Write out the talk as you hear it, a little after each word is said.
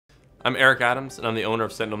I'm Eric Adams, and I'm the owner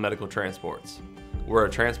of Sentinel Medical Transports. We're a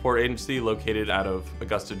transport agency located out of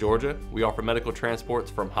Augusta, Georgia. We offer medical transports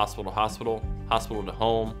from hospital to hospital, hospital to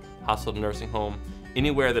home, hospital to nursing home,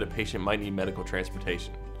 anywhere that a patient might need medical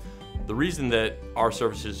transportation. The reason that our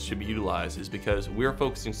services should be utilized is because we're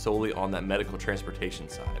focusing solely on that medical transportation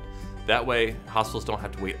side. That way, hospitals don't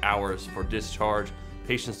have to wait hours for discharge,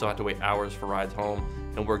 patients don't have to wait hours for rides home,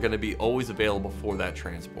 and we're going to be always available for that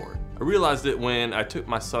transport. I realized it when I took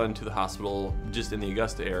my son to the hospital just in the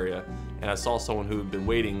Augusta area, and I saw someone who had been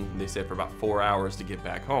waiting, they said, for about 4 hours to get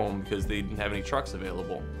back home because they didn't have any trucks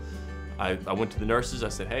available. I went to the nurses, I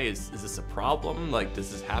said, hey, is this a problem? Like,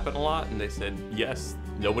 does this happen a lot? And they said, yes,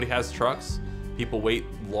 nobody has trucks. People wait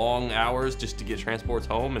long hours just to get transports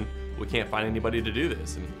home, and we can't find anybody to do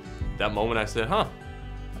this. And that moment I said,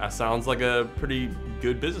 that sounds like a pretty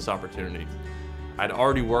good business opportunity. I'd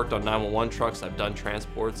already worked on 911 trucks, I've done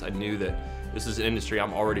transports, I knew that this is an industry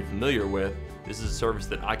I'm already familiar with. This is a service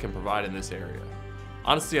that I can provide in this area.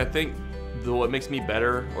 Honestly, I think what makes me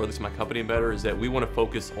better, or at least my company better, is that we want to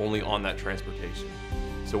focus only on that transportation.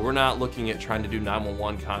 So we're not looking at trying to do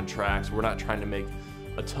 911 contracts, we're not trying to make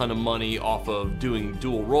a ton of money off of doing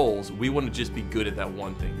dual roles. We want to just be good at that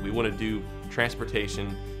one thing. We want to do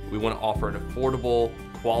transportation, we want to offer an affordable,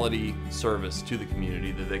 quality service to the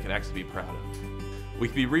community that they can actually be proud of. We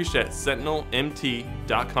can be reached at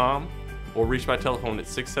sentinelmt.com or reach by telephone at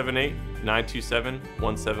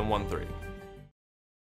 678-927-1713.